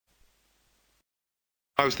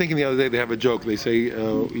I was thinking the other day they have a joke. They say,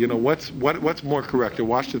 what's more correct, a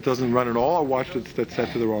watch that doesn't run at all, or a watch that's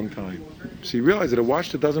set to the wrong time? So you realize that a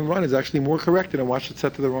watch that doesn't run is actually more correct than a watch that's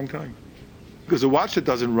set to the wrong time, because a watch that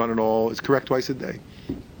doesn't run at all is correct twice a day,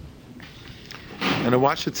 and a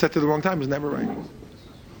watch that's set to the wrong time is never right.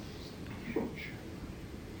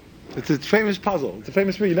 It's a famous puzzle. It's a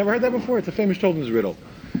famous riddle. You never heard that before? It's a famous children's riddle.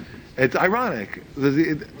 It's ironic.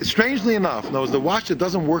 Strangely enough, the watch that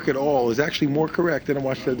doesn't work at all is actually more correct than the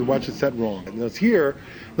watch that's set wrong. And here,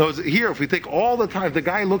 if we take all the time, if the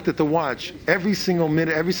guy looked at the watch every single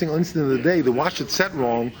minute, every single instant of the day, the watch that's set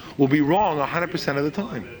wrong will be wrong 100% of the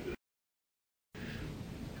time.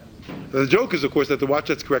 The joke is, of course, that the watch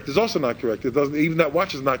that's correct is also not correct. It doesn't. Even that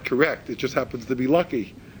watch is not correct. It just happens to be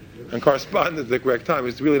lucky and correspond to the correct time.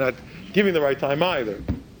 It's really not giving the right time either.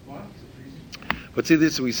 But see,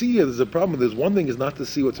 this we see here. There's a problem. There's one thing is not to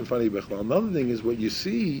see what's in front of you. Another thing is what you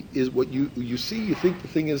see is what you see. You think the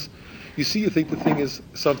thing is, you think the thing is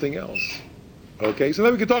something else. Okay, so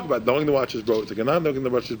then we can talk about knowing the watch is broken, not knowing the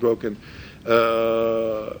watch is broken. In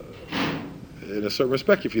a certain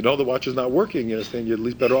respect, if you know the watch is not working, you understand, you're at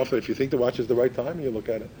least better off if you think the watch is the right time. You look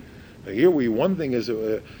at it. But here, one thing is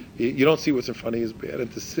you don't see what's in front of you is bad,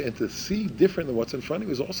 and to see different than what's in front of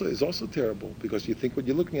you is also terrible, because you think what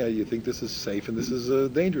you're looking at, you think this is safe and this is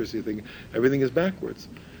dangerous. You think everything is backwards.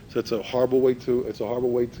 So it's a horrible way to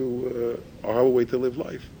live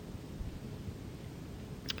life.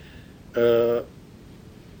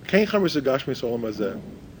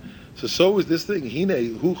 So is this thing. We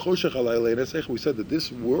said that this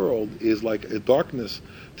world is like a darkness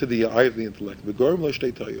to the eye of the intellect. It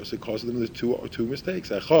causes them two mistakes.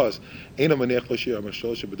 One, it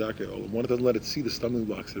doesn't let it see the stumbling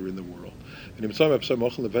blocks that are in the world. We said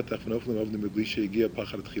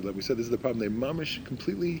this is the problem. They mamish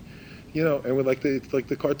completely, and we're it's like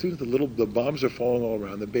the cartoons. The bombs are falling all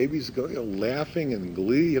around. The baby's going, laughing and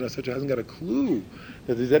glee. Such hasn't got a clue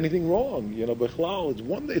that there's anything wrong.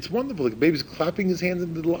 It's wonderful. The baby's clapping his hands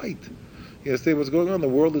in delight. You understand what's going on? The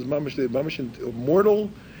world is mamish in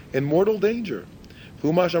mortal danger.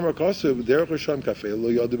 They don't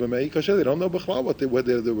know what they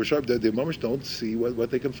mamish don't see what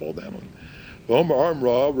they can fall down on.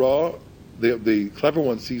 The clever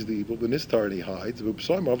one sees the evil, the nistar, and he hides.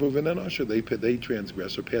 They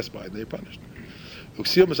transgress or pass by and they're punished. And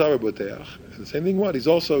the same thing. He's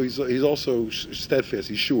also steadfast.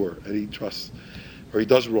 He's sure, and he trusts, or he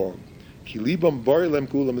does wrong.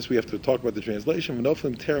 This we have to talk about the translation. They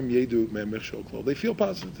feel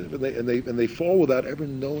positive, and they fall without ever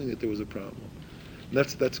knowing that there was a problem. And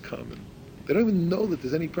that's common. They don't even know that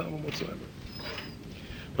there's any problem whatsoever.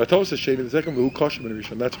 But the second,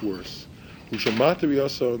 that's worse. They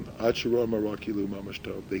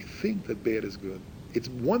think that bad is good. It's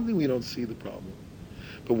one thing we don't see the problem.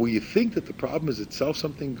 But when you think that the problem is itself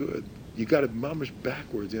something good, you got to mamish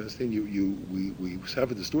backwards. You understand? We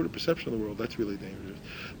have a distorted perception of the world. That's really dangerous.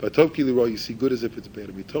 But you see good as if it's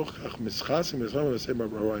bad. The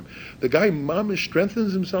guy mamish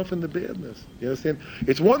strengthens himself in the badness. You understand?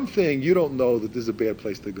 It's one thing you don't know that this is a bad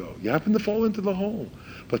place to go. You happen to fall into the hole.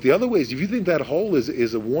 But the other way is, if you think that hole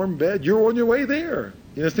is a warm bed, you're on your way there.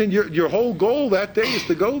 You understand? Your whole goal that day is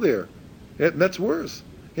to go there. And that's worse.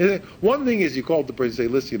 One thing is you call up the person and say,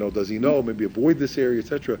 listen, does he know? Maybe avoid this area,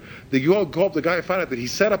 etc. Then you call up the guy and find out that he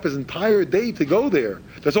set up his entire day to go there.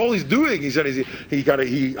 That's all he's doing. He said he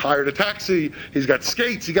hired a taxi. He's got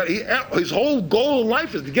skates. His whole goal in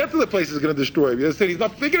life is to get to the place that's going to destroy him. You understand? He's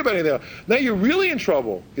not thinking about anything else. Now you're really in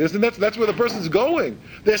trouble. You understand? That's where the person's going.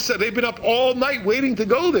 They've been up all night waiting to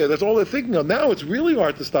go there. That's all they're thinking of. Now it's really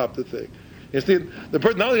hard to stop the thing. The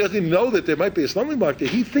person not only doesn't even know that there might be a stumbling block there,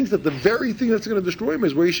 he thinks that the very thing that's going to destroy him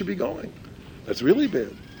is where he should be going. That's really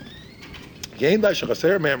bad. It's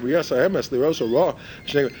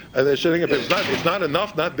not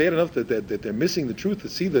enough, not bad enough that they're missing the truth to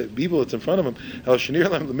see the evil that's in front of them.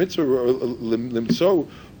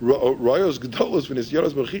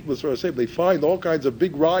 They find all kinds of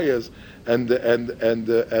big rayas and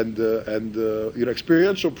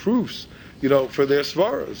experiential proofs, for their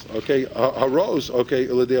svaras. Okay, haros. Okay,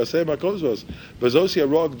 iladeyasei makozvos. Bazosi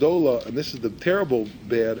harog dola, and this is the terrible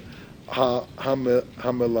bad.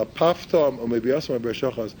 Hamelapaftam or maybe also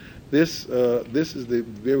be'shachas. This is the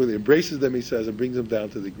where he embraces them, he says, and brings them down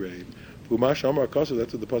to the grave. Umash amar kasu.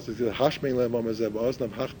 That's what the pasuk says. Hashmein le'am azav osnam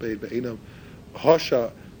hachbeid be'enam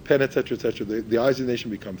hosha. Pen, etc., etc. The eyes of the nation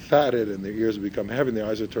become fatted, and their ears become heavy, and their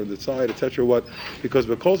eyes are turned aside, etc. What? Because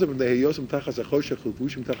that's all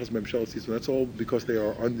because they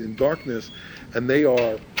are in darkness, and they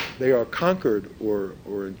are conquered or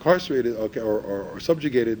incarcerated, okay, or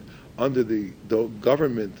subjugated under the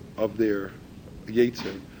government of their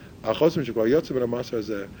Yetzer. The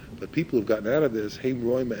people who've gotten out of this, they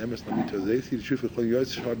see the truth.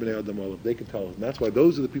 They can tell us. And that's why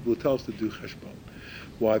those are the people who tell us to do cheshbon.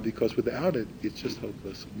 Why? Because without it, it's just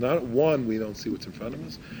hopeless. Not one, we don't see what's in front of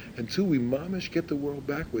us, and two, we mamish get the world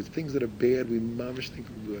backwards. Things that are bad, we mamish think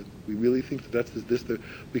are good. We really think that that's this.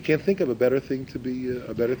 We can't think of a better thing to be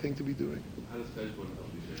doing. How does cheshbon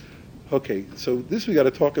help you? Okay, so this we got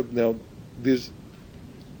to talk about now. There's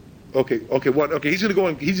okay. He's going to go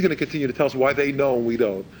on. He's going to continue to tell us why they know and we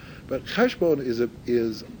don't. But cheshbon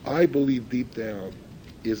is I believe deep down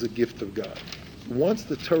is a gift of God. Once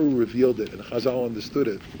the Torah revealed it and Chazal understood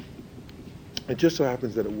it, it just so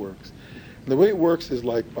happens that it works. And the way it works is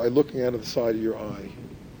like by looking out of the side of your eye.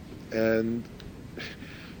 And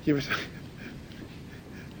you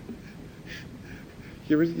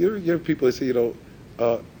ever people that say, look,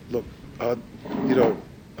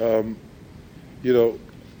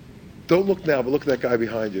 don't look now, but look at that guy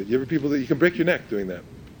behind you. You ever people that you can break your neck doing that?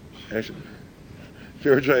 Actually, if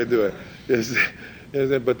you ever try to do it.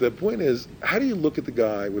 But the point is, how do you look at the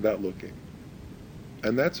guy without looking?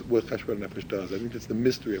 And that's what Cheshbon Nefesh does. I think it's the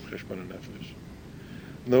mystery of Cheshbon Nefesh.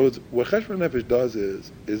 In other words, what Cheshbon Nefesh does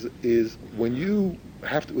is when you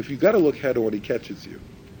have to, if you got to look head on when he catches you,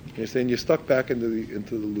 you're saying you're stuck back into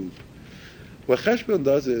the loop. What Cheshbon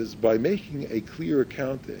does is by making a clear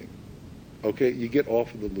accounting, okay, you get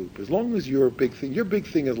off of the loop. As long as your big thing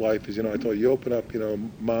in life is, I told you open up,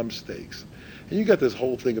 Mom's Steaks. And you got this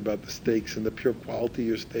whole thing about the steaks and the pure quality of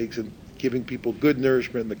your steaks and giving people good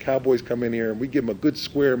nourishment. And the cowboys come in here and we give them a good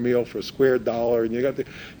square meal for a square dollar. And you got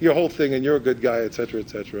your whole thing and you're a good guy, et cetera, et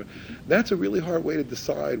cetera. That's a really hard way to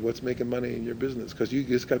decide what's making money in your business because you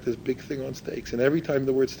just got this big thing on steaks. And every time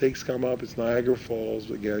the word steaks come up, it's Niagara Falls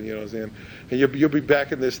again, you know what I'm saying? And you'll be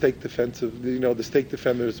back in the steak defensive, the steak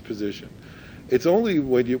defender's position. It's only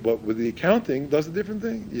but with the accounting does a different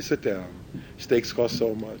thing. You sit down. Steaks cost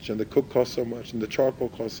so much, and the cook costs so much, and the charcoal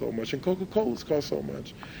costs so much, and Coca-Colas cost so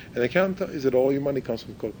much. And the accountant is that all your money comes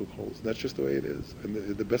from Coca-Colas. And that's just the way it is.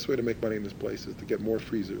 And the best way to make money in this place is to get more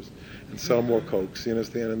freezers and sell more Cokes. You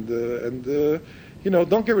understand? And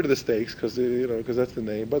don't get rid of the steaks because that's the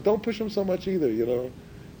name. But don't push them so much either.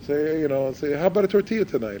 Say, how about a tortilla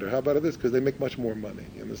tonight, or how about this? Because they make much more money.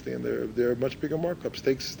 You understand? They're a much bigger markup.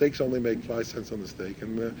 Steaks only make 5 cents on the steak,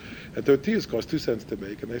 and tortillas cost 2 cents to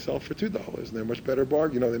make, and they sell for $2, and they're a much better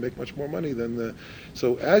bargain. They make much more money than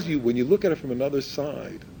So when you look at it from another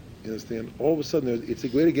side, you understand? All of a sudden, it's a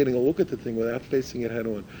way of getting a look at the thing without facing it head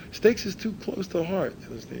on. Steaks is too close to the heart. You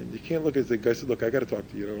understand? You can't look at the guy. Said, "Look, I got to talk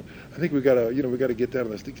to you. I think we got to get down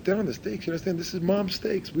on the steaks. Get down on the steaks. You understand? This is Mom's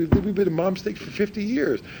Steaks. We've been in Mom's Steaks for 50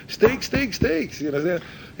 years. Steaks. You understand?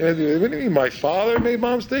 And what do you mean? My father made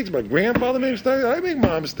Mom's Steaks. My grandfather made steaks. I make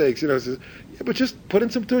Mom's Steaks. Says, yeah, but just put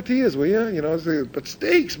in some tortillas, will you? But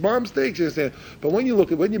steaks, Mom's Steaks. You understand? But when you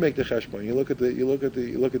make the cheshbon, you look at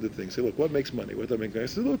the thing. Say, look, what makes money? What does that make money? I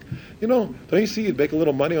said, look. Don't you see you'd make a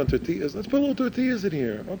little money on tortillas? Let's put a little tortillas in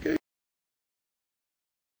here. Okay.